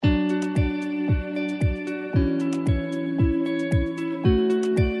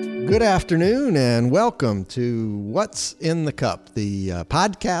Good afternoon and welcome to What's in the Cup, the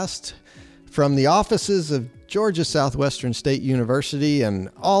podcast from the offices of Georgia Southwestern State University and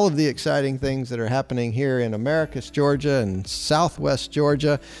all of the exciting things that are happening here in Americus, Georgia and Southwest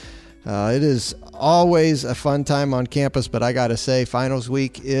Georgia. It is always a fun time on campus, but I got to say finals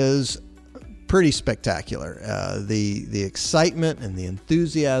week is pretty spectacular. The excitement and the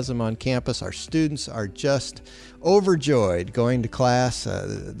enthusiasm on campus, our students are just overjoyed going to class.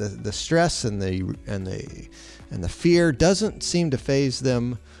 The stress and the fear doesn't seem to faze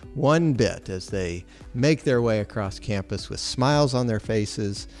them one bit as they make their way across campus with smiles on their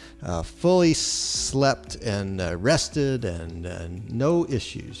faces, fully slept and rested and no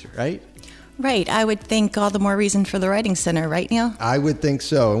issues, right? Right. I would think all the more reason for the Writing Center, right, Neal? I would think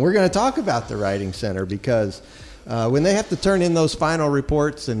so. And we're going to talk about the Writing Center because when they have to turn in those final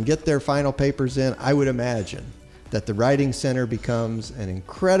reports and get their final papers in, I would imagine that the Writing Center becomes an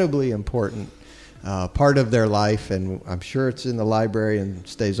incredibly important part of their life. And I'm sure it's in the library and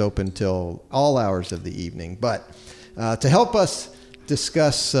stays open till all hours of the evening. But to help us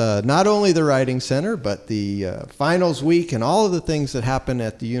discuss not only the Writing Center, but the finals week and all of the things that happen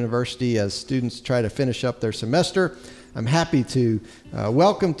at the university as students try to finish up their semester, I'm happy to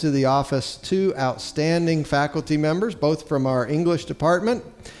welcome to the office two outstanding faculty members, both from our English department,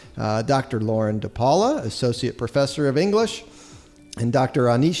 Dr. DiPaula, Associate Professor of English, and Dr.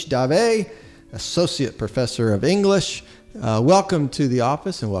 Anish Dave, Associate Professor of English. Welcome to the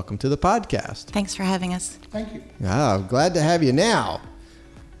office and welcome to the podcast. Thanks for having us. Thank you. I'm glad to have you. Now,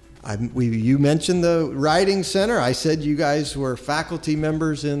 you mentioned the Writing Center. I said you guys were faculty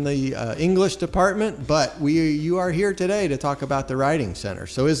members in the English department, but you are here today to talk about the Writing Center.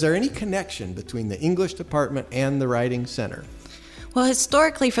 So is there any connection between the English department and the Writing Center? Well,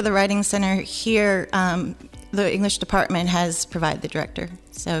 historically for the Writing Center here, the English department has provided the director.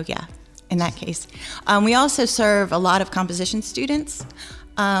 So yeah. In that case. We also serve a lot of composition students,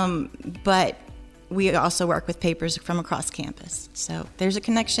 but we also work with papers from across campus. So there's a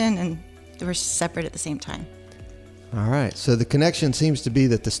connection and we're separate at the same time. All right. So the connection seems to be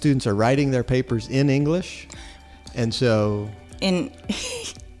that the students are writing their papers in English. And so... In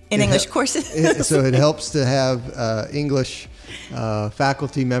English courses. So it helps to have English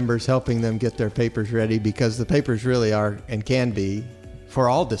faculty members helping them get their papers ready because the papers really are and can be for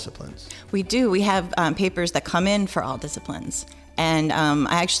all disciplines. We do. We have papers that come in for all disciplines. And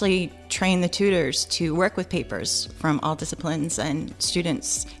I actually train the tutors to work with papers from all disciplines and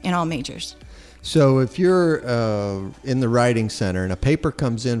students in all majors. So if you're in the Writing Center and a paper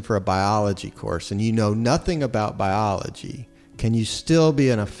comes in for a biology course and you know nothing about biology, can you still be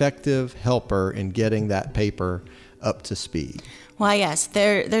an effective helper in getting that paper up to speed? Well, yes,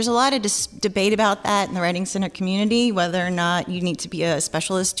 there's a lot of debate about that in the Writing Center community, whether or not you need to be a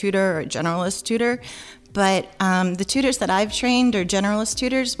specialist tutor or a generalist tutor. But the tutors that I've trained are generalist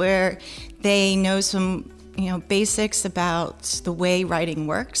tutors where they know some basics about the way writing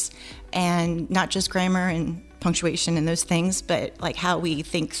works and not just grammar and punctuation and those things, but like how we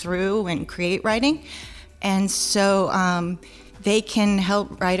think through and create writing. And so they can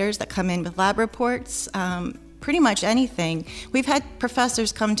help writers that come in with lab reports, pretty much anything. We've had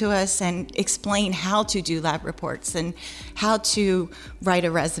professors come to us and explain how to do lab reports and how to write a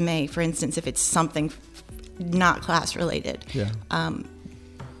resume, for instance, if it's something not class related. Yeah.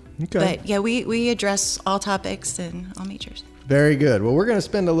 Okay. But yeah, we address all topics and all majors. Very good. Well, we're going to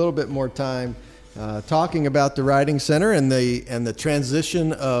spend a little bit more time talking about the Writing Center and the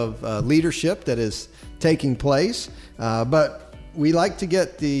transition of leadership that is taking place. But we like to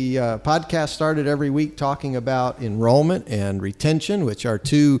get the podcast started every week talking about enrollment and retention, which are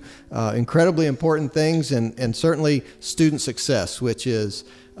two incredibly important things, and certainly student success, which is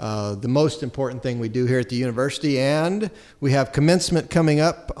the most important thing we do here at the university. And we have commencement coming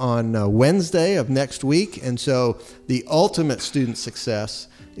up on Wednesday of next week. And so the ultimate student success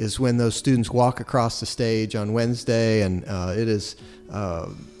is when those students walk across the stage on Wednesday. And it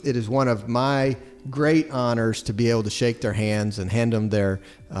is one of my great honors to be able to shake their hands and hand them their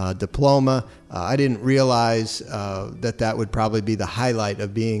diploma. I didn't realize that would probably be the highlight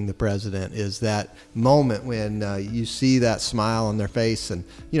of being the president, is that moment when you see that smile on their face. And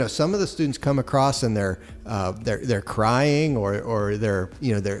some of the students come across and they're crying or they're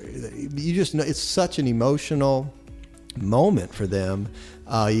you just know it's such an emotional moment for them,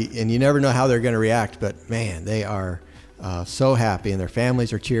 and you never know how they're going to react. But man, they are so happy, and their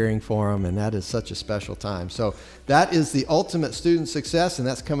families are cheering for them, and that is such a special time. So that is the ultimate student success, and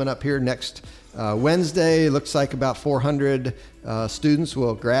that's coming up here next Wednesday. Looks like about 400 students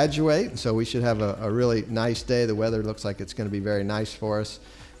will graduate, so we should have a really nice day. The weather looks like it's going to be very nice for us.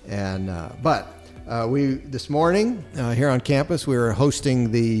 We this morning here on campus, we were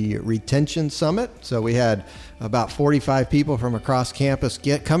hosting the Retention Summit. So we had about 45 people from across campus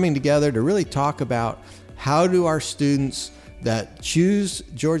coming together to really talk about how do our students that choose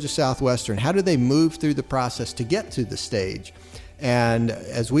Georgia Southwestern, how do they move through the process to get to the stage? And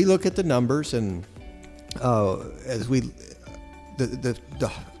as we look at the numbers and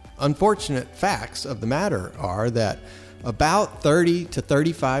the unfortunate facts of the matter are that about 30 to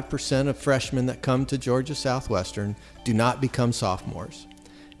 35% of freshmen that come to Georgia Southwestern do not become sophomores,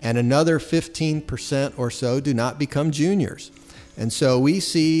 and another 15% or so do not become juniors. And so we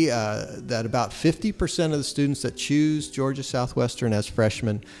see that about 50% of the students that choose Georgia Southwestern as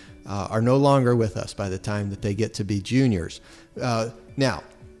freshmen are no longer with us by the time that they get to be juniors. Now,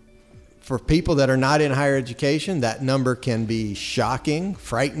 for people that are not in higher education, that number can be shocking,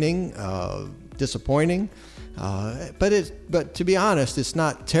 frightening, disappointing. But to be honest, it's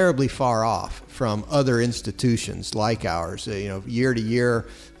not terribly far off from other institutions like ours. Year to year,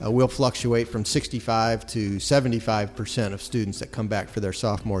 we'll fluctuate from 65 to 75% of students that come back for their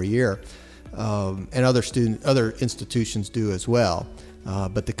sophomore year, and other institutions do as well.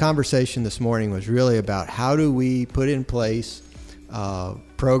 But the conversation this morning was really about how do we put in place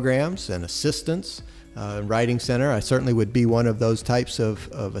programs and assistance. Writing Center, I certainly would be one of those types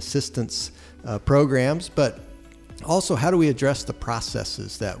of assistance programs, but also how do we address the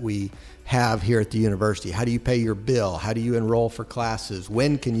processes that we have here at the university? How do you pay your bill? How do you enroll for classes?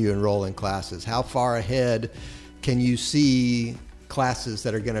 When can you enroll in classes? How far ahead can you see classes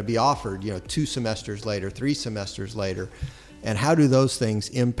that are going to be offered, 2 semesters later, 3 semesters later? And how do those things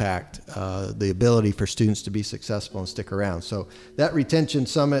impact the ability for students to be successful and stick around? So that Retention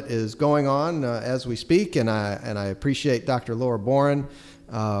Summit is going on as we speak, and I appreciate Dr. Laura Boren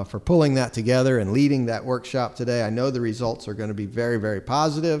for pulling that together and leading that workshop today. I know the results are going to be very, very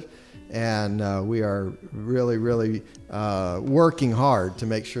positive, and we are really, really working hard to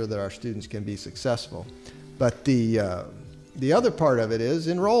make sure that our students can be successful. But the other part of it is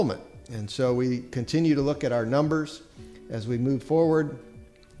enrollment, and so we continue to look at our numbers as we move forward,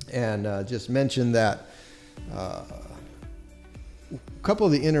 and just mention that a couple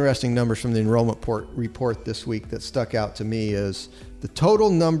of the interesting numbers from the enrollment report this week that stuck out to me is the total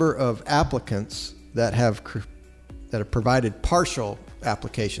number of applicants that have provided partial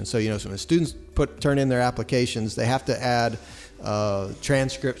applications. So, so when students turn in their applications, they have to add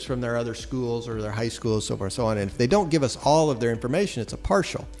transcripts from their other schools or their high schools, so forth and so on. And if they don't give us all of their information, it's a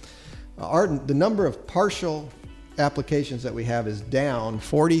partial. The number of partial applications that we have is down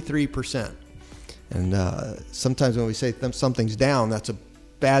 43%. And sometimes when we say something's down, that's a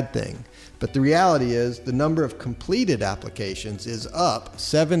bad thing. But the reality is the number of completed applications is up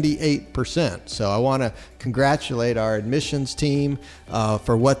 78%. So I want to congratulate our admissions team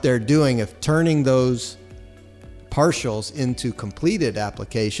for what they're doing of turning those partials into completed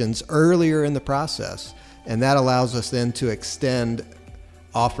applications earlier in the process. And that allows us then to extend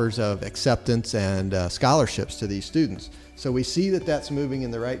offers of acceptance and scholarships to these students. So we see that that's moving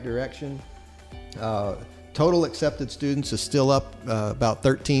in the right direction. Total accepted students is still up about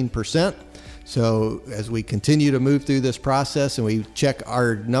 13%. So as we continue to move through this process and we check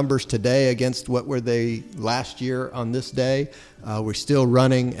our numbers today against what were they last year on this day, we're still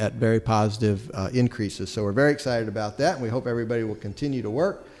running at very positive increases. So we're very excited about that, and we hope everybody will continue to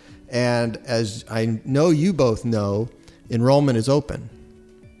work. And as I know you both know, enrollment is open.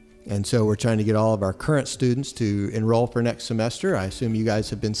 And so we're trying to get all of our current students to enroll for next semester. I assume you guys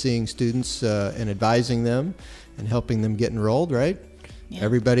have been seeing students and advising them and helping them get enrolled, right? Yeah.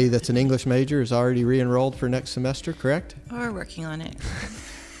 Everybody that's an English major is already re-enrolled for next semester, correct? We're working on it.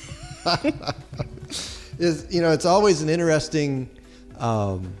 It's always an interesting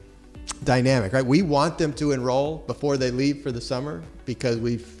dynamic, right? We want them to enroll before they leave for the summer because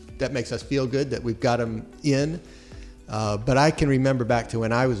that makes us feel good that we've got them in. But I can remember back to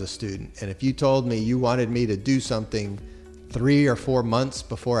when I was a student, and if you told me you wanted me to do something 3 or 4 months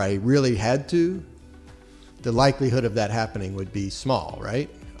before I really had to, the likelihood of that happening would be small, right?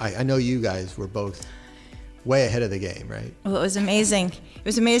 I know you guys were both way ahead of the game, right? Well, it was amazing. It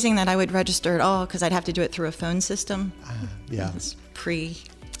was amazing that I would register at all because I'd have to do it through a phone system. Yeah. It was pre.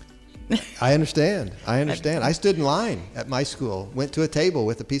 I understand. I stood in line at my school, went to a table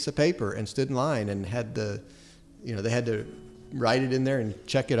with a piece of paper and stood in line and had they had to write it in there and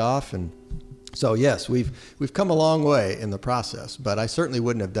check it off. And so, yes, we've come a long way in the process, but I certainly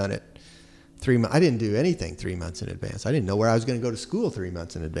wouldn't have done it 3 months. I didn't do anything 3 months in advance. I didn't know where I was going to go to school 3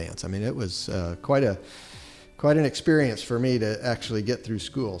 months in advance. I mean, it was quite an experience for me to actually get through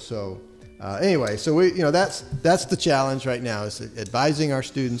school. So Anyway, so that's the challenge right now, is advising our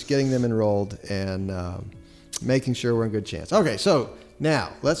students, getting them enrolled, and making sure we're in good chance. Okay, so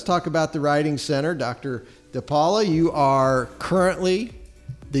now let's talk about the Writing Center. Dr. DiPaula, you are currently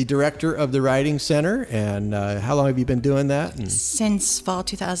the director of the Writing Center, and how long have you been doing that? Since fall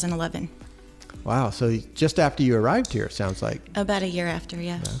 2011. Wow, so just after you arrived here, it sounds like. About a year after,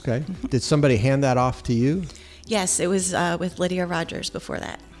 yeah. Okay. Did somebody hand that off to you? Yes, it was with Lydia Rogers before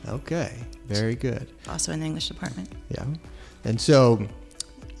that. Okay, very good. Also in the English department. Yeah. And so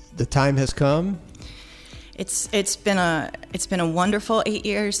the time has come. It's been a wonderful 8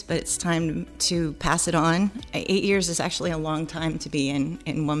 years, but it's time to pass it on. 8 years is actually a long time to be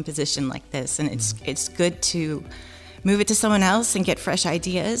in one position like this, and it's good to move it to someone else and get fresh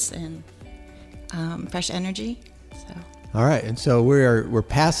ideas and fresh energy. So. All right, and so we're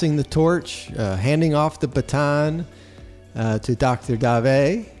passing the torch, handing off the baton to Dr.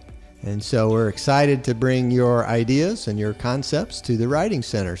 Dave. And so we're excited to bring your ideas and your concepts to the Writing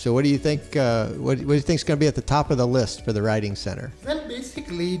Center. So what do you think? What do you think is going to be at the top of the list for the Writing Center? Well,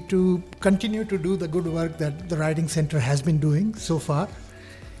 basically to continue to do the good work that the Writing Center has been doing so far,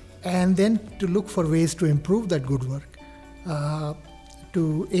 and then to look for ways to improve that good work,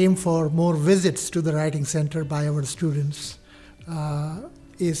 to aim for more visits to the Writing Center by our students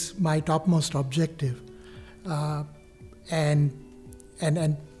is my topmost objective, and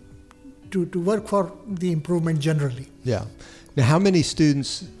to work for the improvement generally. Yeah. Now, how many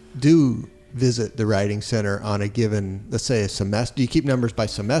students do visit the Writing Center on a given, let's say, a semester? Do you keep numbers by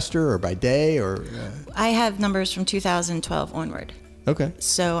semester or by day, or? I have numbers from 2012 onward. Okay.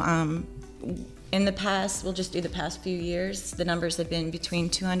 So in the past, we'll just do the past few years, the numbers have been between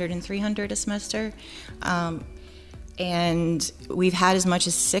 200 and 300 a semester. And we've had as much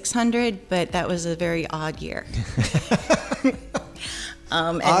as 600, but that was a very odd year.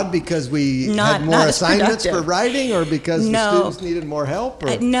 Odd because we had more assignments for writing, or because the students needed more help?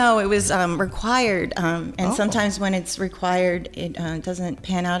 Or? No, it was required. And sometimes when it's required, it doesn't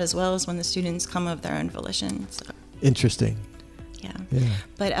pan out as well as when the students come of their own volition. So. Interesting. Yeah.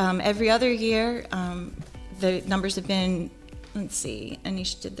 But every other year, the numbers have been, let's see,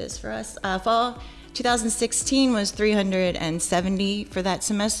 Anish did this for us. Fall 2016 was 370 for that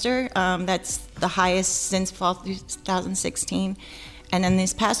semester. That's the highest since fall 2016. And then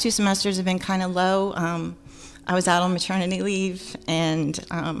these past 2 semesters have been kind of low. I was out on maternity leave, and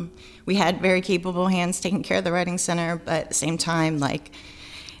we had very capable hands taking care of the Writing Center, but at the same time, like,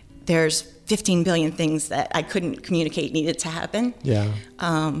 there's 15 billion things that I couldn't communicate needed to happen. Yeah.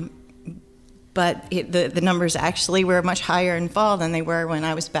 But the numbers actually were much higher in fall than they were when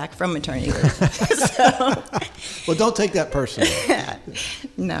I was back from maternity leave. So, well, don't take that personally.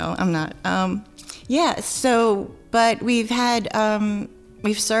 No, I'm not. But we've had,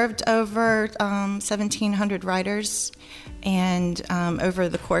 we've served over 1,700 writers, and over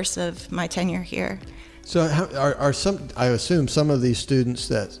the course of my tenure here. So are some? I assume some of these students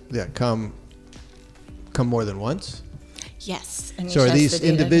that come more than once. Yes. So are these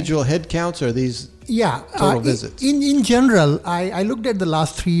individual head counts, or are these total visits? In general, I looked at the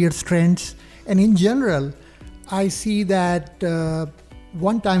last 3 years trends, and in general, I see that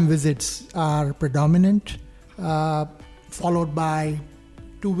one-time visits are predominant, followed by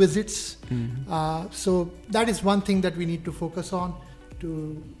 2 visits. Mm-hmm. So that is one thing that we need to focus on,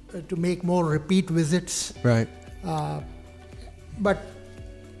 to make more repeat visits. Right. But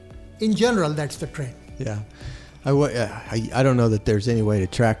in general, that's the trend. Yeah. I don't know that there's any way to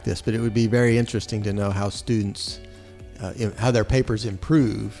track this, but it would be very interesting to know how students, how their papers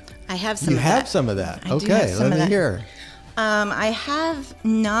improve. I have some of that. You have some of that. I okay, let me hear. I have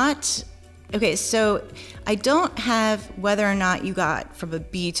not. Okay, so I don't have whether or not you got from a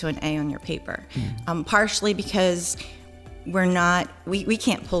B to an A on your paper, partially because we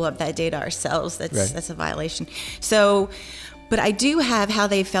can't pull up that data ourselves. That's a violation. So, but I do have how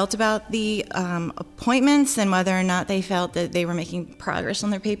they felt about the appointments and whether or not they felt that they were making progress on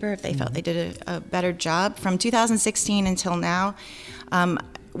their paper, if they felt they did a better job. From 2016 until now,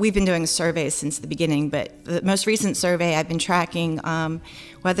 we've been doing surveys since the beginning, but the most recent survey I've been tracking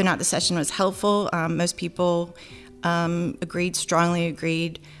whether or not the session was helpful. Most people strongly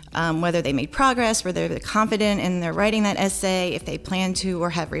agreed, whether they made progress, whether they're confident in their writing that essay, if they plan to or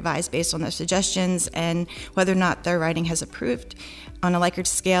have revised based on their suggestions, and whether or not their writing has improved. On a Likert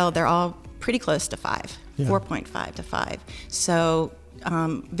scale, they're all pretty close to 5, 4.5 to 5. So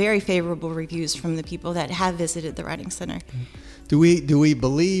very favorable reviews from the people that have visited the Writing Center. Do we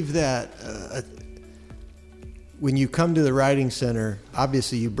believe that when you come to the Writing Center,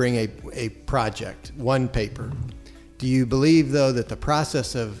 obviously you bring a project, one paper. Do you believe, though, that the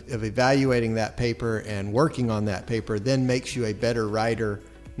process of evaluating that paper and working on that paper then makes you a better writer,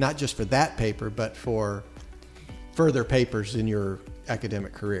 not just for that paper, but for further papers in your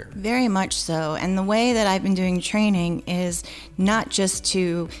academic career? Very much so. And the way that I've been doing training is not just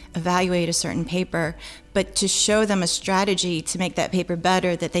to evaluate a certain paper, but to show them a strategy to make that paper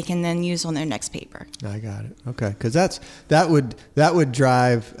better that they can then use on their next paper. I got it. Okay, because that would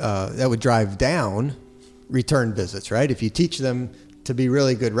drive down return visits, right? If you teach them to be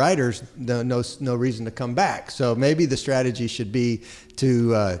really good writers, no reason to come back. So maybe the strategy should be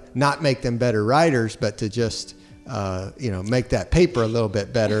to not make them better writers, but to just make that paper a little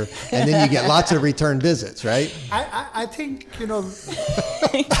bit better, and then you get lots of return visits, right? I think,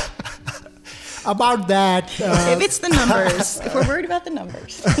 about that. If it's the numbers, if we're worried about the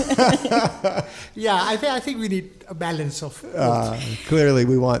numbers. Yeah, I think we need a balance of clearly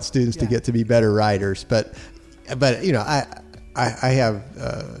we want students to get to be better writers, but I have,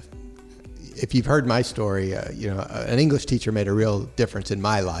 if you've heard my story, an English teacher made a real difference in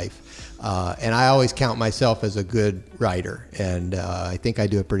my life. And I always count myself as a good writer, and I think I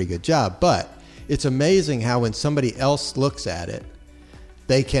do a pretty good job. But it's amazing how when somebody else looks at it,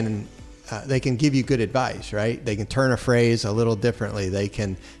 they can give you good advice, right? They can turn a phrase a little differently. They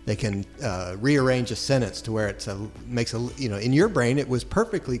can rearrange a sentence to where in your brain it was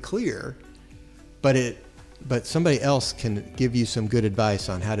perfectly clear, but somebody else can give you some good advice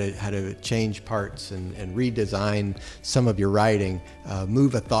on how to change parts and redesign some of your writing,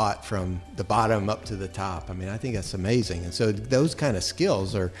 move a thought from the bottom up to the top. I mean, I think that's amazing. And so those kind of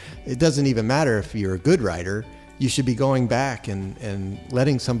skills it doesn't even matter if you're a good writer. You should be going back and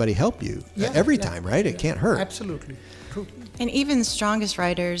letting somebody help you every time, right? It can't hurt. Absolutely. True. And even the strongest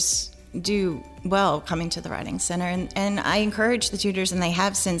writers do well coming to the Writing Center. And I encourage the tutors, and they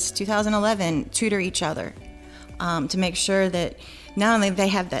have since 2011, tutor each other to make sure that not only they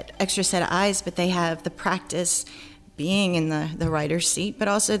have that extra set of eyes, but they have the practice being in the writer's seat, but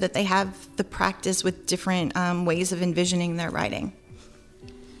also that they have the practice with different ways of envisioning their writing.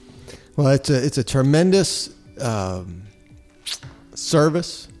 Well, it's a tremendous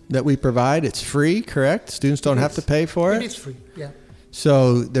service that we provide. It's free, correct? Students don't have to pay for it? It is free, yeah.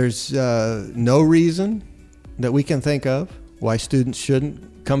 So there's no reason that we can think of why students shouldn't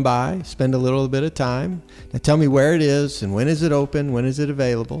come by, spend a little bit of time. Now tell me where it is and when is it open, when is it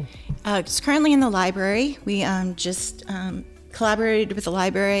available? It's currently in the library. We just collaborated with the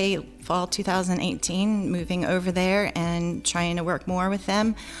library fall 2018, moving over there and trying to work more with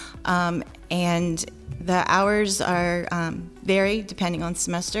them. And the hours are vary depending on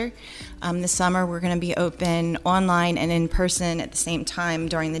semester. This summer we're going to be open online and in person at the same time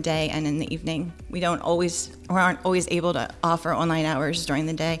during the day and in the evening. We aren't always able to offer online hours during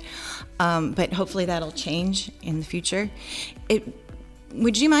the day, but hopefully that'll change in the future.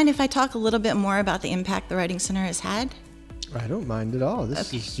 Would you mind if I talk a little bit more about the impact the Writing Center has had? I don't mind at all.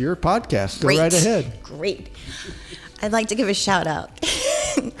 This is your podcast. Great. Go right ahead. Great. I'd like to give a shout out.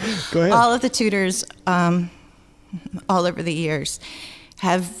 Go ahead. All of the tutors all over the years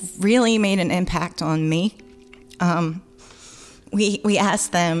have really made an impact on me. We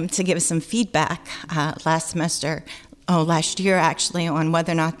asked them to give us some feedback last year actually, on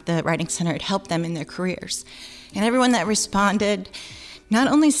whether or not the Writing Center had helped them in their careers. And everyone that responded not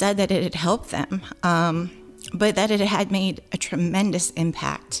only said that it had helped them, but that it had made a tremendous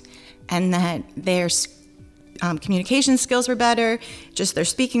impact, and that their communication skills were better, just their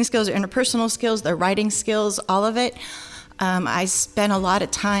speaking skills, their interpersonal skills, their writing skills, all of it. I spent a lot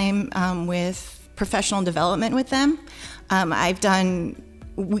of time with professional development with them.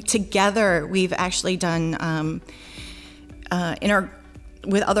 We've actually done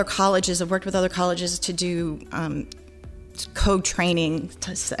with other colleges. I've worked with other colleges to do code training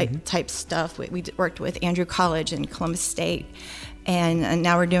type stuff. We worked with Andrew College and Columbus State, and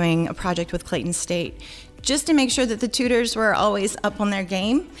now we're doing a project with Clayton State, just to make sure that the tutors were always up on their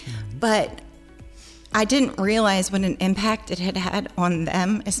game. Mm-hmm. But I didn't realize what an impact it had had on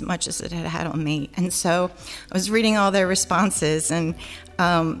them as much as it had had on me. And so I was reading all their responses, and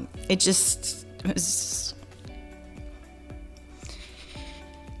it's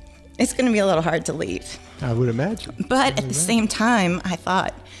going to be a little hard to leave. I would imagine. But at the same time, I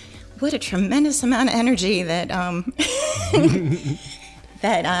thought, what a tremendous amount of energy that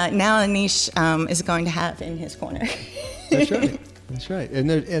that now Anish is going to have in his corner. That's right. That's right.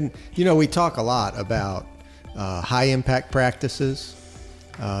 And we talk a lot about high impact practices,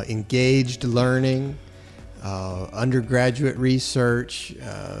 engaged learning, undergraduate research,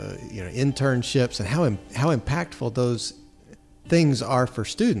 internships, and how impactful those things are for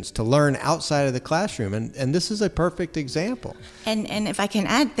students to learn outside of the classroom. And this is a perfect example. And if I can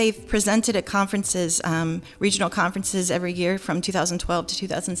add, they've presented at conferences, regional conferences every year from 2012 to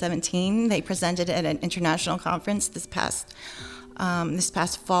 2017. They presented at an international conference this past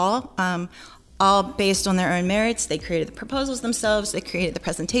fall. All based on their own merits. They created the proposals themselves. They created the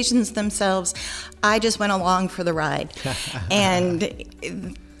presentations themselves. I just went along for the ride.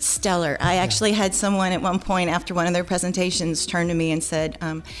 And stellar. I actually had someone at one point after one of their presentations turn to me and said,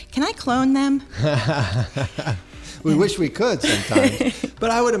 can I clone them? We wish we could sometimes. But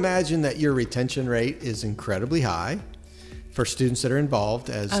I would imagine that your retention rate is incredibly high for students that are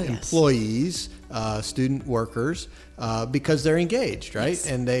involved as employees, student workers, because they're engaged, right? Yes.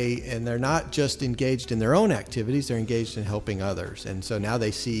 And they're not just engaged in their own activities, they're engaged in helping others. And so now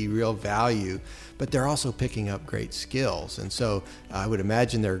they see real value, but they're also picking up great skills. And so I would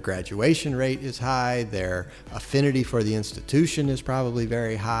imagine their graduation rate is high, their affinity for the institution is probably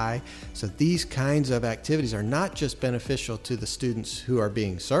very high. So these kinds of activities are not just beneficial to the students who are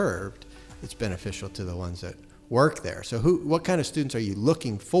being served, it's beneficial to the ones that work there. So what kind of students are you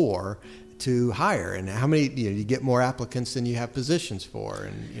looking for to hire, and how many, you get more applicants than you have positions for,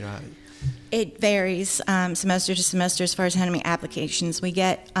 and it varies semester to semester as far as how many applications we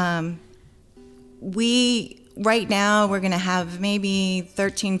get. Right now we're going to have maybe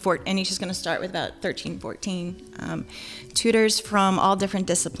 13, 14, Anish is going to start with about 13, 14 tutors from all different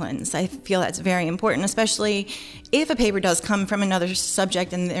disciplines. I feel that's very important, especially if a paper does come from another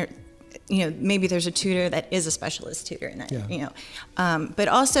subject and maybe there's a tutor that is a specialist tutor in that, but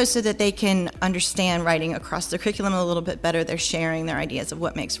also so that they can understand writing across the curriculum a little bit better. They're sharing their ideas of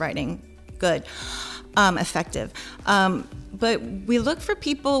what makes writing good, effective. But we look for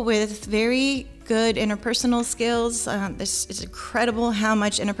people with very good interpersonal skills. It's incredible how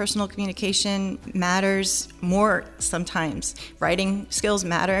much interpersonal communication matters more sometimes. Writing skills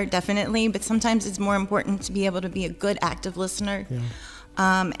matter, definitely, but sometimes it's more important to be able to be a good active listener. Yeah.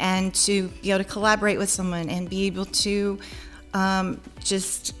 And to be able to collaborate with someone and be able to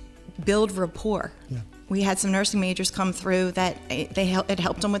just build rapport. Yeah. We had some nursing majors come through that it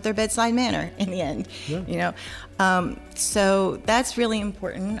helped them with their bedside manner in the end. Yeah. So that's really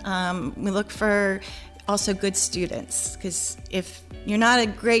important. We look for also good students, because if you're not a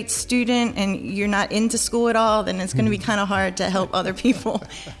great student and you're not into school at all, then it's going to be kind of hard to help other people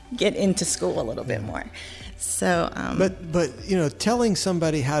get into school a little bit more. So, but telling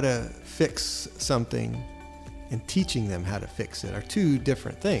somebody how to fix something and teaching them how to fix it are two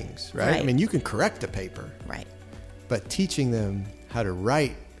different things, right? I mean, you can correct a paper, right? But teaching them how to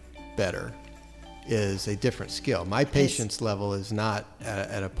write better is a different skill. My patience level is not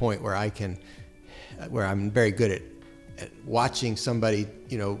at a point where where I'm very good at watching somebody,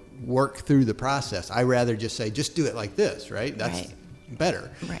 work through the process. I rather just say, just do it like this, right? That's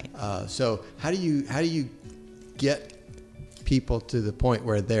better. Right. So how do you get people to the point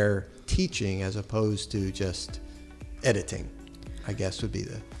where they're teaching as opposed to just editing, I guess would be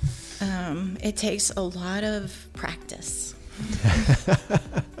the... It takes a lot of practice.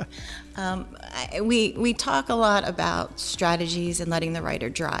 We talk a lot about strategies and letting the writer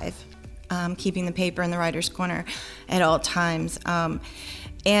drive, keeping the paper in the writer's corner at all times.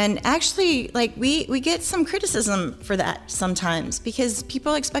 And actually, we get some criticism for that sometimes, because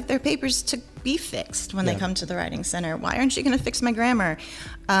people expect their papers to be fixed when they come to the Writing Center. Why aren't you going to fix my grammar?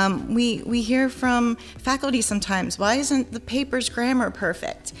 We hear from faculty sometimes, why isn't the paper's grammar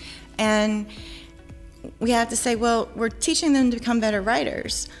perfect? And we have to say, well, we're teaching them to become better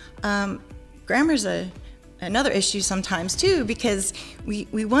writers. Grammar's another issue sometimes too, because we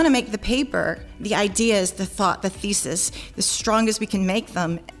want to make the paper, the ideas, the thought, the thesis, the strongest we can make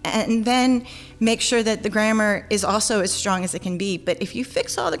them, and then make sure that the grammar is also as strong as it can be. But if you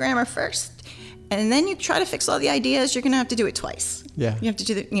fix all the grammar first, and then you try to fix all the ideas, you're going to have to do it twice. Yeah. You have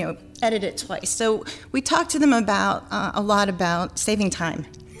to edit it twice. So we talk to them a lot about saving time,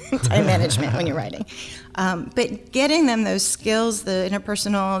 time management when you're writing. But getting them those skills, the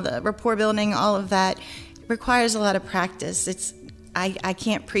interpersonal, the rapport building, all of that, requires a lot of practice. I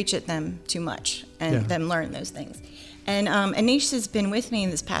can't preach at them too much and them learn those things. And Anish has been with me in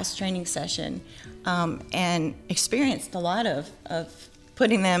this past training session and experienced a lot of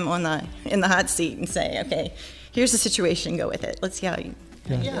putting them in the hot seat and say, okay, here's the situation, go with it. Let's see how you...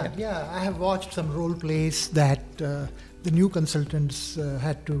 Yeah. I have watched some role plays that the new consultants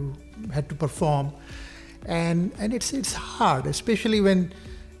had to perform, and it's hard, especially when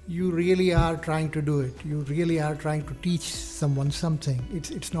you really are trying to do it. You really are trying to teach someone something.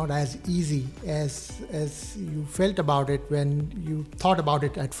 It's not as easy as you felt about it when you thought about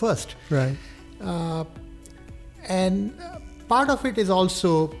it at first. Right. part of it is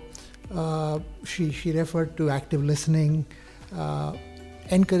also, she referred to active listening,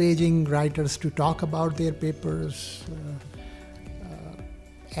 encouraging writers to talk about their papers,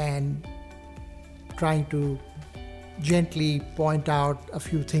 and trying to gently point out a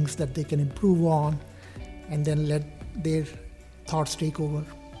few things that they can improve on, and then let their thoughts take over.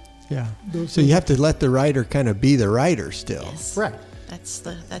 Yeah. So you have to let the writer kind of be the writer still. Yes. Right.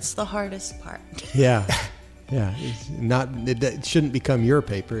 That's the hardest part. Yeah. Yeah. It shouldn't become your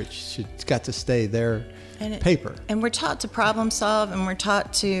paper. It's got to stay their paper. And we're taught to problem solve, and we're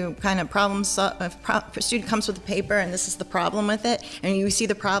taught to kind of problem solve. If a student comes with a paper and this is the problem with it, and you see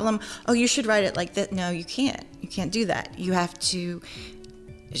the problem, oh, you should write it like that. No, you can't. You can't do that. You have to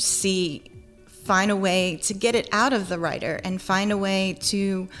find a way to get it out of the writer, and find a way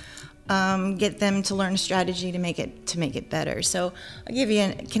to get them to learn a strategy to make it better. So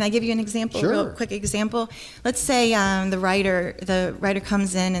can I give you an example? Sure. Real quick example. Let's say the writer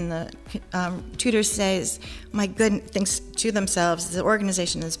comes in and the tutor says, "My goodness," thinks to themselves, "The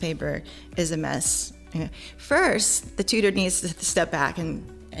organization of this paper is a mess." First, the tutor needs to step back and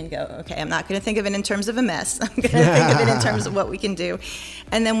go, okay, I'm not going to think of it in terms of a mess. I'm going to think of it in terms of what we can do.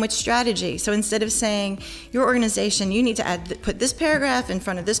 And then with strategy. So instead of saying, your organization, you need to put this paragraph in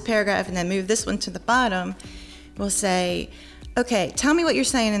front of this paragraph and then move this one to the bottom, we'll say, okay, tell me what you're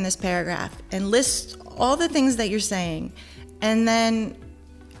saying in this paragraph and list all the things that you're saying. And then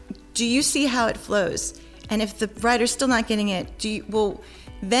do you see how it flows? And if the writer's still not getting it,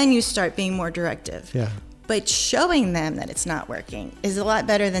 then you start being more directive. Yeah. But showing them that it's not working is a lot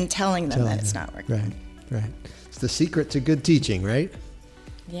better than telling them that it's not working. Right. It's the secret to good teaching, right?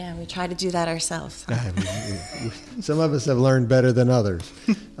 Yeah, we try to do that ourselves. Some of us have learned better than others.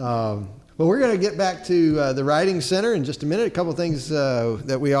 Well, we're going to get back to the Writing Center in just a minute. A couple things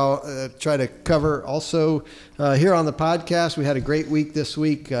that we all try to cover also here on the podcast. We had a great week this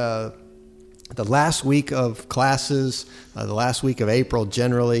week. The last week of classes, the last week of April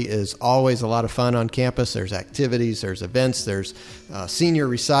generally is always a lot of fun on campus. There's activities, there's events, there's senior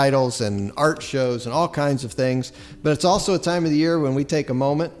recitals and art shows and all kinds of things. But it's also a time of the year when we take a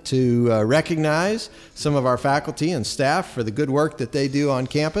moment to recognize some of our faculty and staff for the good work that they do on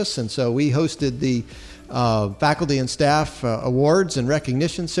campus. And so we hosted the Faculty and Staff Awards and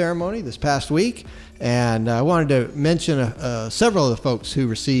Recognition Ceremony this past week. And I wanted to mention several of the folks who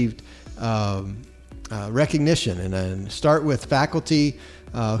received recognition, and then start with faculty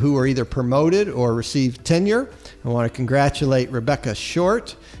who were either promoted or received tenure. I want to congratulate Rebecca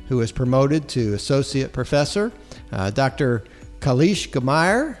Short, who was promoted to Associate Professor. Dr. Kalish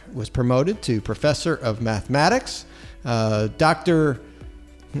Gameyer was promoted to Professor of Mathematics. I'm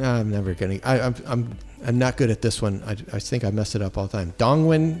not good at this one. I think I mess it up all the time.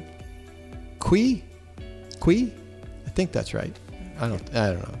 Dongwin Kui? I think that's right. I don't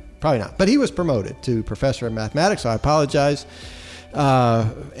know. Probably not. But he was promoted to Professor of Mathematics, so I apologize.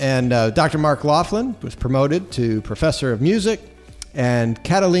 And Dr. Mark Laughlin was promoted to Professor of Music. And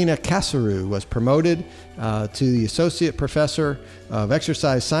Catalina Casaru was promoted to the Associate Professor of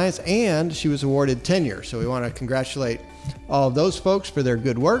Exercise Science, and she was awarded tenure. So we want to congratulate all of those folks for their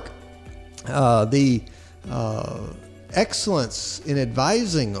good work. The Excellence in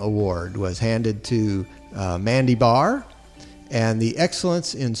Advising Award was handed to Mandy Barr. And the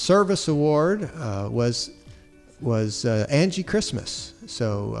Excellence in Service Award was Angie Christmas.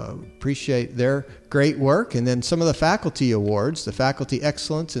 So appreciate their great work. And then some of the faculty awards. The Faculty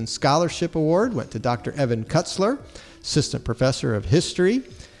Excellence in Scholarship Award went to Dr. Evan Kutzler, Assistant Professor of History.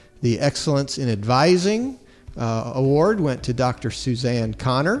 The Excellence in Advising Award went to Dr. Suzanne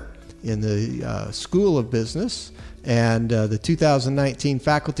Connor in the School of Business. And the 2019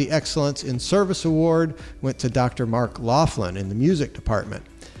 Faculty Excellence in Service Award went to Dr. Mark Laughlin in the Music Department.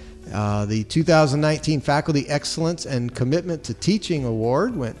 The 2019 Faculty Excellence and Commitment to Teaching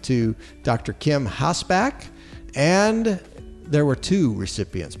Award went to Dr. Kim Hasbach. And there were two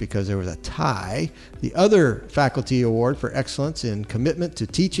recipients because there was a tie. The other Faculty Award for Excellence in Commitment to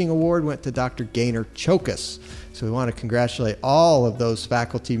Teaching Award went to Dr. Gaynor Chokas. So we want to congratulate all of those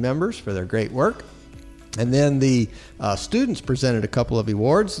faculty members for their great work. And then the students presented a couple of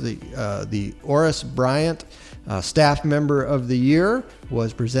awards. The Oris Bryant Staff Member of the Year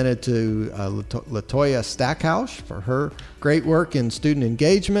was presented to Latoya Stackhouse for her great work in student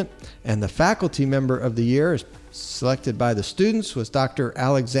engagement. And the Faculty Member of the Year is selected by the students was Dr.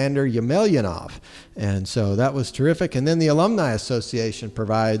 Alexander Yemelyanov. And so that was terrific. And then the Alumni Association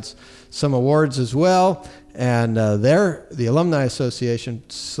provides some awards as well. And the Alumni Association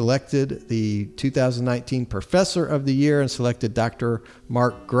selected the 2019 Professor of the Year and selected Dr.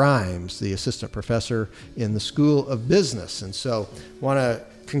 Mark Grimes, the assistant professor in the School of Business. And so want to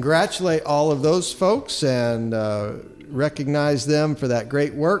congratulate all of those folks and recognize them for that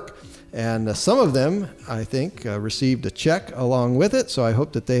great work. And some of them, I think, received a check along with it. So I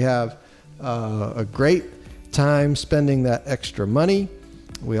hope that they have a great time spending that extra money.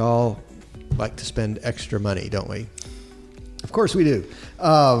 We all like to spend extra money, don't we? Of course we do.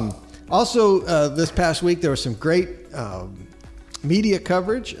 Also, this past week, there was some great media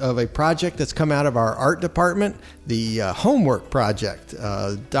coverage of a project that's come out of our art department, the homework project.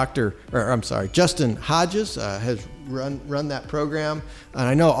 Justin Hodges has run that program, and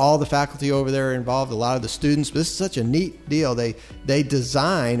I know all the faculty over there are involved, a lot of the students, but this is such a neat deal. They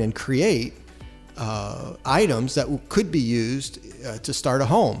design and create items that could be used to start a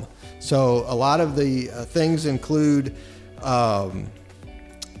home. So a lot of the things include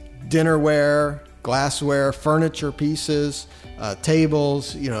dinnerware, glassware, furniture pieces,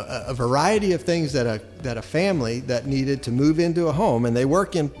 tables, a variety of things that a family that needed to move into a home, and they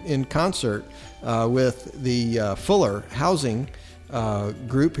work in concert with the Fuller Housing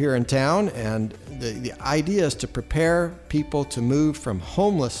group here in town. And the idea is to prepare people to move from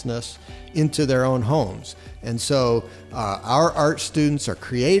homelessness into their own homes. And so our art students are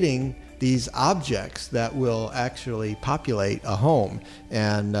creating these objects that will actually populate a home,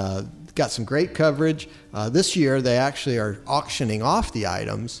 and got some great coverage. This year they actually are auctioning off the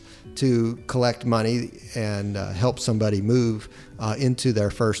items to collect money and help somebody move into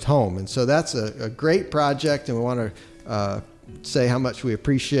their first home. And so that's a great project, and we want to say how much we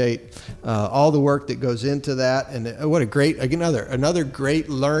appreciate all the work that goes into that. And what a great, another great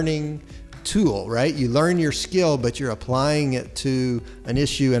learning tool, right? You learn your skill, but you're applying it to an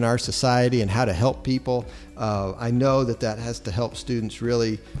issue in our society and how to help people. I know that has to help students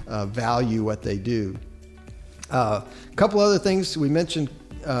really value what they do. A couple other things we mentioned.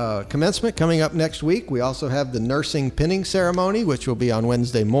 Commencement coming up next week. We also have the nursing pinning ceremony, which will be on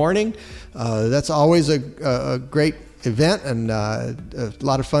Wednesday morning. That's always a great event, and a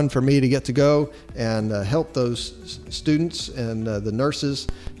lot of fun for me to get to go and help those students and the nurses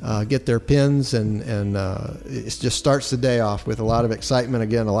get their pins, and it just starts the day off with a lot of excitement.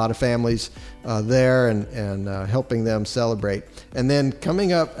 Again, a lot of families there, and helping them celebrate. And then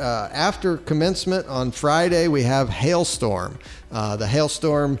coming up after commencement on Friday, we have Hailstorm. The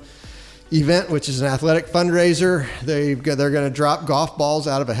Hailstorm event, which is an athletic fundraiser. They're going to drop golf balls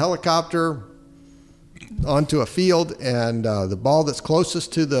out of a helicopter onto a field, and the ball that's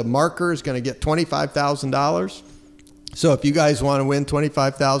closest to the marker is going to get $25,000. So if you guys want to win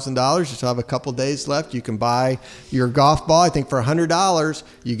 $25,000, you still have a couple days left. You can buy your golf ball. I think for $100,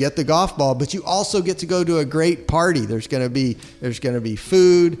 you get the golf ball, but you also get to go to a great party. There's going to be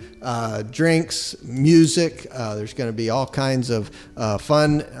food, drinks, music. There's going to be all kinds of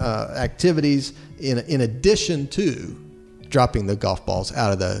fun activities in addition to dropping the golf balls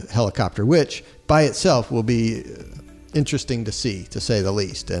out of the helicopter, which by itself will be interesting to see, to say the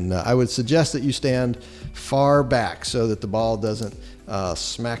least. And I would suggest that you stand far back so that the ball doesn't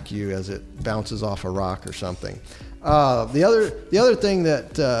smack you as it bounces off a rock or something. The other thing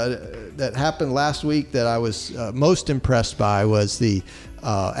that happened last week that I was most impressed by was the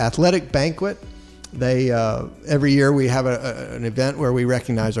athletic banquet. They every year we have an event where we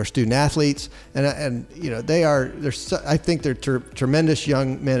recognize our student athletes, and I think they're tremendous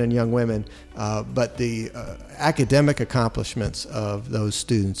young men and young women, but the academic accomplishments of those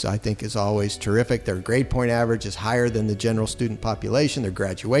students, I think, is always terrific. Their grade point average is higher than the general student population. Their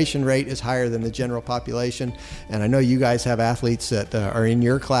graduation rate is higher than the general population. And I know you guys have athletes that are in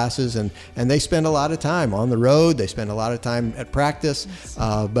your classes, and they spend a lot of time on the road. They spend a lot of time at practice,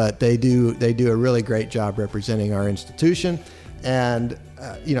 but they do a really great job representing our institution. And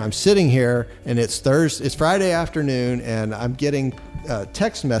I'm sitting here, and it's Friday afternoon, and I'm getting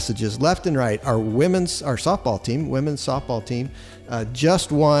text messages left and right. Our women's softball team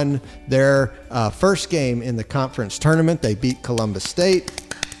just won their first game in the conference tournament. They beat Columbus State.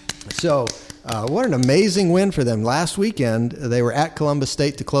 So What an amazing win for them. Last weekend, they were at Columbus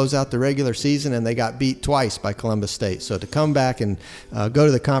State to close out the regular season, and they got beat twice by Columbus State. So to come back and go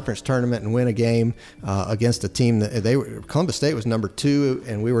to the conference tournament and win a game against a team that Columbus State was number 2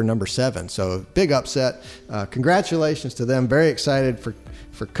 and we were number 7. So big upset. Congratulations to them. Very excited for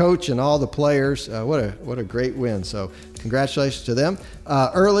Coach and all the players. What a great win. So congratulations to them.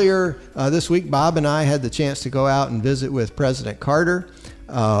 Earlier this week, Bob and I had the chance to go out and visit with President Carter.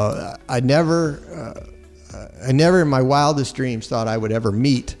 I never in my wildest dreams thought I would ever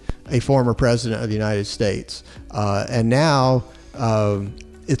meet a former president of the United States. And now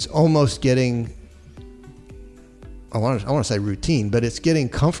it's almost getting, I want to say routine, but it's getting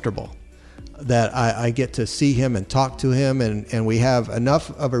comfortable that I get to see him and talk to him, and we have enough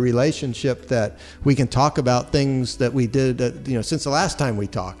of a relationship that we can talk about things that we did, since the last time we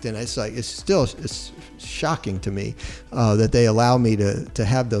talked. And it's shocking to me that they allow me to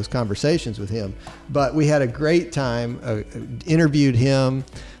have those conversations with him. But we had a great time. Interviewed him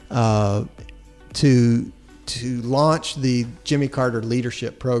to launch the Jimmy Carter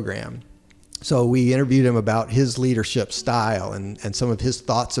Leadership Program. So we interviewed him about his leadership style and some of his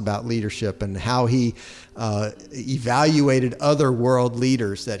thoughts about leadership and how he evaluated other world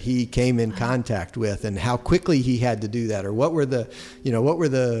leaders that he came in contact with and how quickly he had to do that, or what were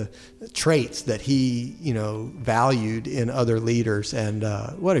the traits that he valued in other leaders. And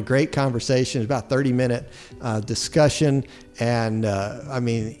what a great conversation! About 30-minute discussion, and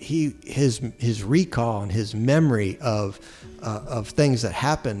his recall and his memory of things that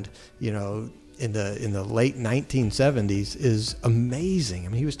happened, in the late 1970s is amazing. I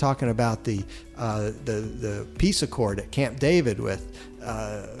mean, he was talking about the peace accord at Camp David and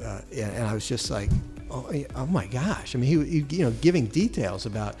I was just like, oh my gosh! I mean, he giving details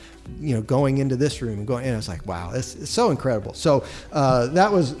about going into this room and I was like, wow, it's so incredible. So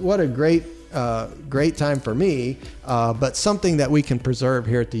that was what a great time for me, but something that we can preserve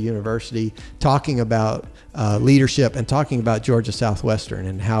here at the university, talking about leadership and talking about Georgia Southwestern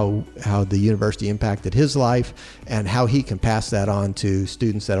and how the university impacted his life and how he can pass that on to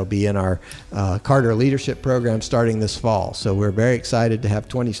students that'll be in our Carter Leadership Program starting this fall. So we're very excited to have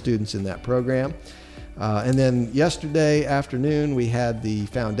 20 students in that program. And then yesterday afternoon, we had the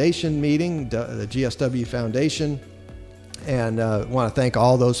foundation meeting, the GSW Foundation. And want to thank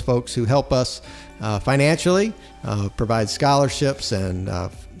all those folks who help us financially, provide scholarships and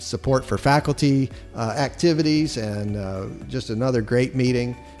support for faculty activities, and just another great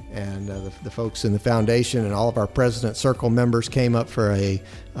meeting. And the folks in the foundation and all of our President Circle members came up for a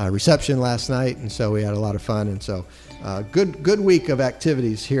reception last night, and so we had a lot of fun. And so good week of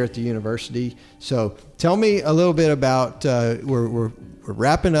activities here at the university. So tell me a little bit about, we're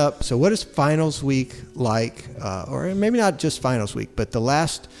wrapping up. So what is finals week like, or maybe not just finals week, but the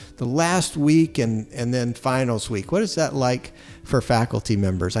last week and then finals week? What is that like for faculty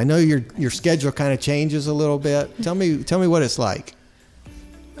members? I know your schedule kind of changes a little bit. Tell me what it's like.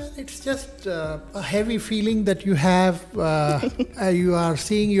 Well, it's just a heavy feeling that you have. You are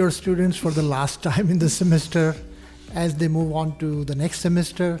seeing your students for the last time in the semester as they move on to the next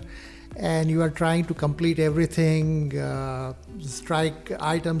semester, and you are trying to complete everything, strike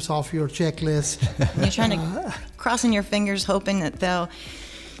items off your checklist. You're trying to crossing your fingers, hoping that they'll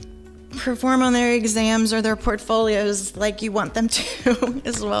perform on their exams or their portfolios like you want them to,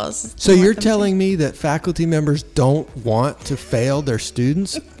 as well as. So you're telling me that faculty members don't want to fail their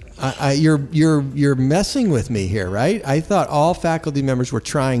students? You're messing with me here, right? I thought all faculty members were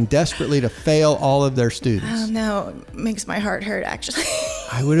trying desperately to fail all of their students. Oh no, it makes my heart hurt, actually.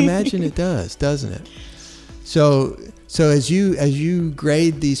 I would imagine it does, doesn't it? So as you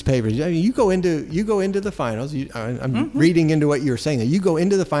grade these papers, I mean, you go into the finals. I'm reading into what you were saying. That you go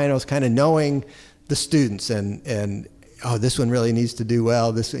into the finals kind of knowing the students and oh, this one really needs to do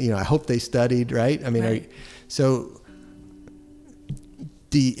well. This, I hope they studied, right? I mean, right.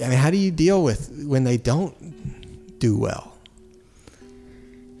 How do you deal with when they don't do well?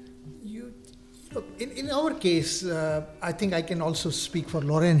 In our case, I think I can also speak for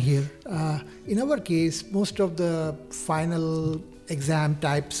Lauren here. In our case, most of the final exam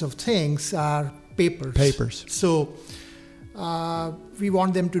types of things are papers. So we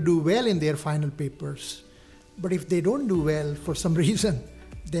want them to do well in their final papers. But if they don't do well for some reason,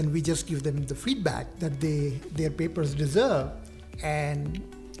 then we just give them the feedback that their papers deserve, and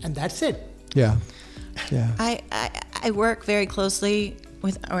that's it. Yeah. I work very closely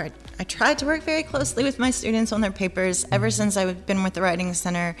I try to work very closely with my students on their papers. Ever since I've been with the Writing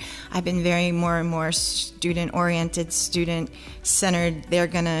Center, I've been very more and more student-oriented, student-centered.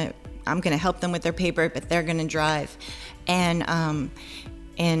 I'm gonna help them with their paper, but they're gonna drive. And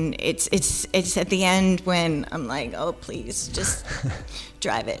And it's at the end when I'm like, oh, please, just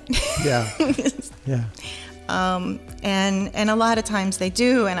drive it. Yeah. Yeah. And a lot of times they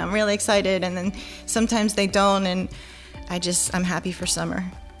do, and I'm really excited, and then sometimes they don't, and I'm happy for summer.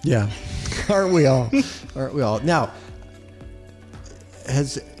 Yeah. Aren't we all? Aren't we all? Now, I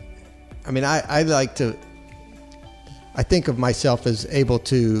think of myself as able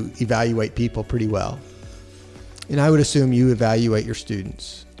to evaluate people pretty well. And I would assume you evaluate your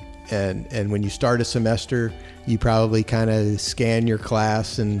students. And when you start a semester, you probably kind of scan your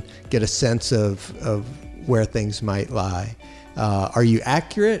class and get a sense of where things might lie. Are you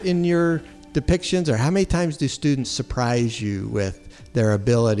accurate in your depictions, or how many times do students surprise you with their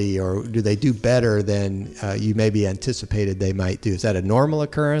ability, or do they do better than you maybe anticipated they might do? Is that a normal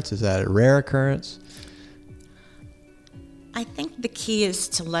occurrence? Is that a rare occurrence? I think the key is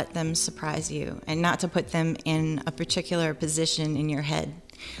to let them surprise you and not to put them in a particular position in your head.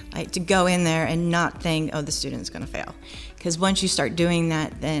 Like to go in there and not think, oh, the student's going to fail. Because once you start doing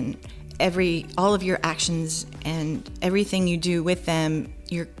that, then all of your actions and everything you do with them,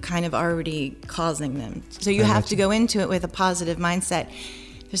 you're kind of already causing them. So you have to go into it with a positive mindset.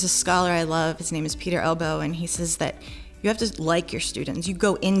 There's a scholar I love, his name is Peter Elbow, and he says that you have to like your students. You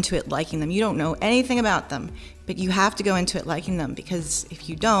go into it liking them. You don't know anything about them, but you have to go into it liking them, because if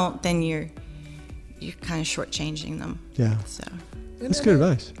you don't, then you're kind of shortchanging them. Yeah. So that's good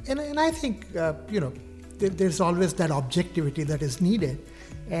advice. And I think there's always that objectivity that is needed,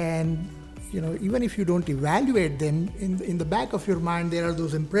 and even if you don't evaluate them, in the back of your mind there are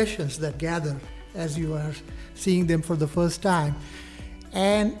those impressions that gather as you are seeing them for the first time,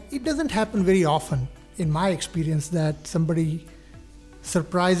 and it doesn't happen very often. In my experience, that somebody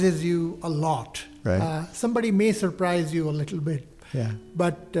surprises you a lot. Right. Somebody may surprise you a little bit, yeah,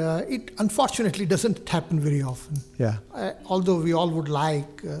 but it unfortunately doesn't happen very often. Yeah. Although we all would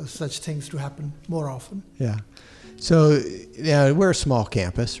like such things to happen more often. Yeah. So we're a small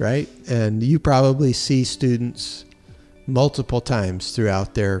campus, right? And you probably see students multiple times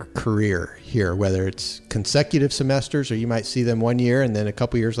throughout their career here, whether it's consecutive semesters, or you might see them one year and then a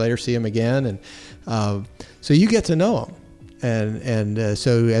couple years later see them again. And so you get to know them. And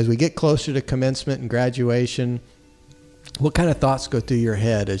so as we get closer to commencement and graduation, what kind of thoughts go through your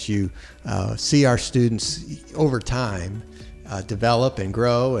head as you see our students over time develop and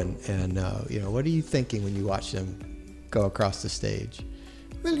grow? And what are you thinking when you watch them go across the stage?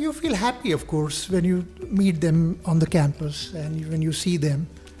 Well, you feel happy, of course, when you meet them on the campus and when you see them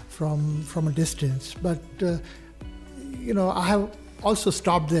from a distance. But, I have also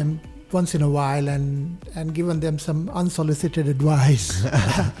stopped them once in a while and given them some unsolicited advice.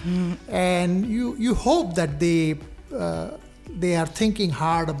 And you hope that they are thinking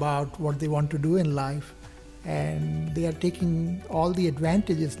hard about what they want to do in life, and they are taking all the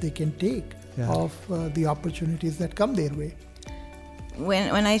advantages they can take of the opportunities that come their way.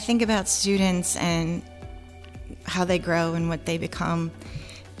 When I think about students and how they grow and what they become,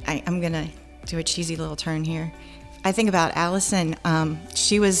 I'm going to do a cheesy little turn here. I think about Allison.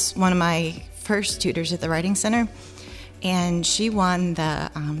 She was one of my first tutors at the Writing Center, and she won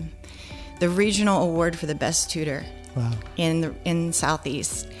the regional award for the best tutor. Wow. in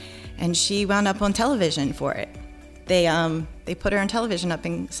Southeast, and she wound up on television for it. They put her on television up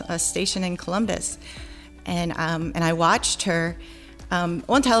in a station in Columbus, and I watched her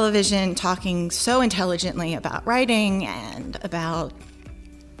on television talking so intelligently about writing and about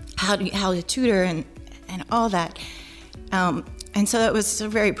how to tutor and all that. And so that was a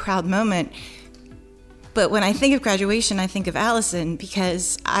very proud moment. But when I think of graduation, I think of Allison,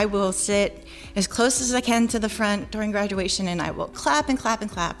 because I will sit as close as I can to the front during graduation, and I will clap and clap and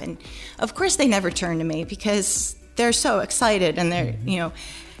clap. And of course they never turn to me because they're so excited, and they're,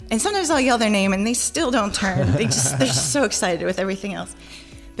 and sometimes I'll yell their name and they still don't turn. They're just so excited with everything else.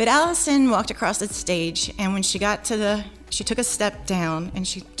 But Allison walked across the stage, and when she got to she took a step down and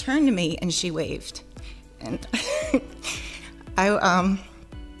she turned to me and she waved. And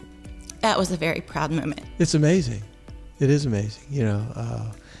that was a very proud moment. It's amazing. It is amazing,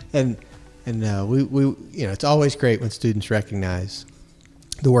 and we it's always great when students recognize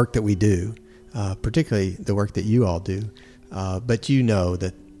the work that we do, particularly the work that you all do. But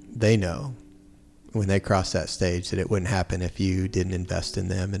that they know when they cross that stage that it wouldn't happen if you didn't invest in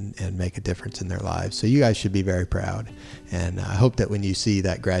them and make a difference in their lives. So you guys should be very proud. And I hope that when you see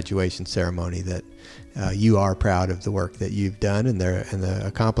that graduation ceremony that you are proud of the work that you've done and the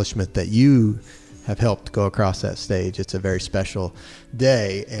accomplishment that you have helped go across that stage. It's a very special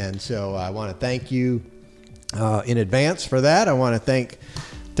day. And so I want to thank you in advance for that. I want to thank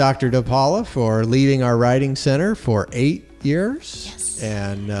Dr. DiPaula for leading our Writing Center for 8 years. Yes.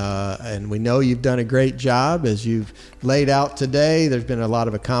 And we know you've done a great job as you've laid out today. There's been a lot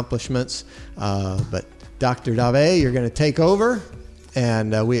of accomplishments, but Dr. Dave, you're going to take over,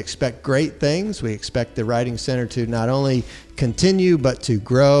 and we expect great things. We expect the Writing Center to not only continue, but to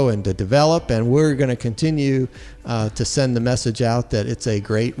grow and to develop, and we're going to continue to send the message out that it's a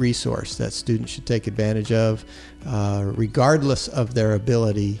great resource that students should take advantage of, regardless of their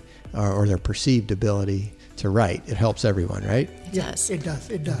ability or their perceived ability to write. It helps everyone, right? Yes, it does.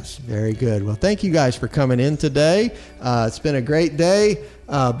 It does. Very good. Well, thank you guys for coming in today. It's been a great day.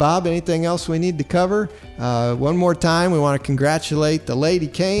 Bob, anything else we need to cover? One more time, we want to congratulate the Lady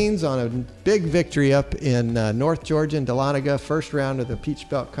Canes on a big victory up in North Georgia in Dahlonega. First round of the Peach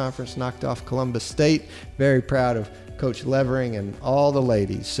Belt Conference, knocked off Columbus State. Very proud of Coach Levering and all the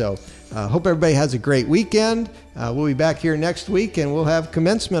ladies. So hope everybody has a great weekend. We'll be back here next week, and we'll have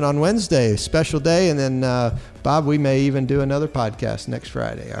commencement on Wednesday, a special day. And then, Bob, we may even do another podcast next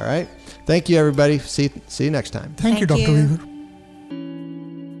Friday. All right. Thank you, everybody. See you next time. Thank you, Dr. Weaver.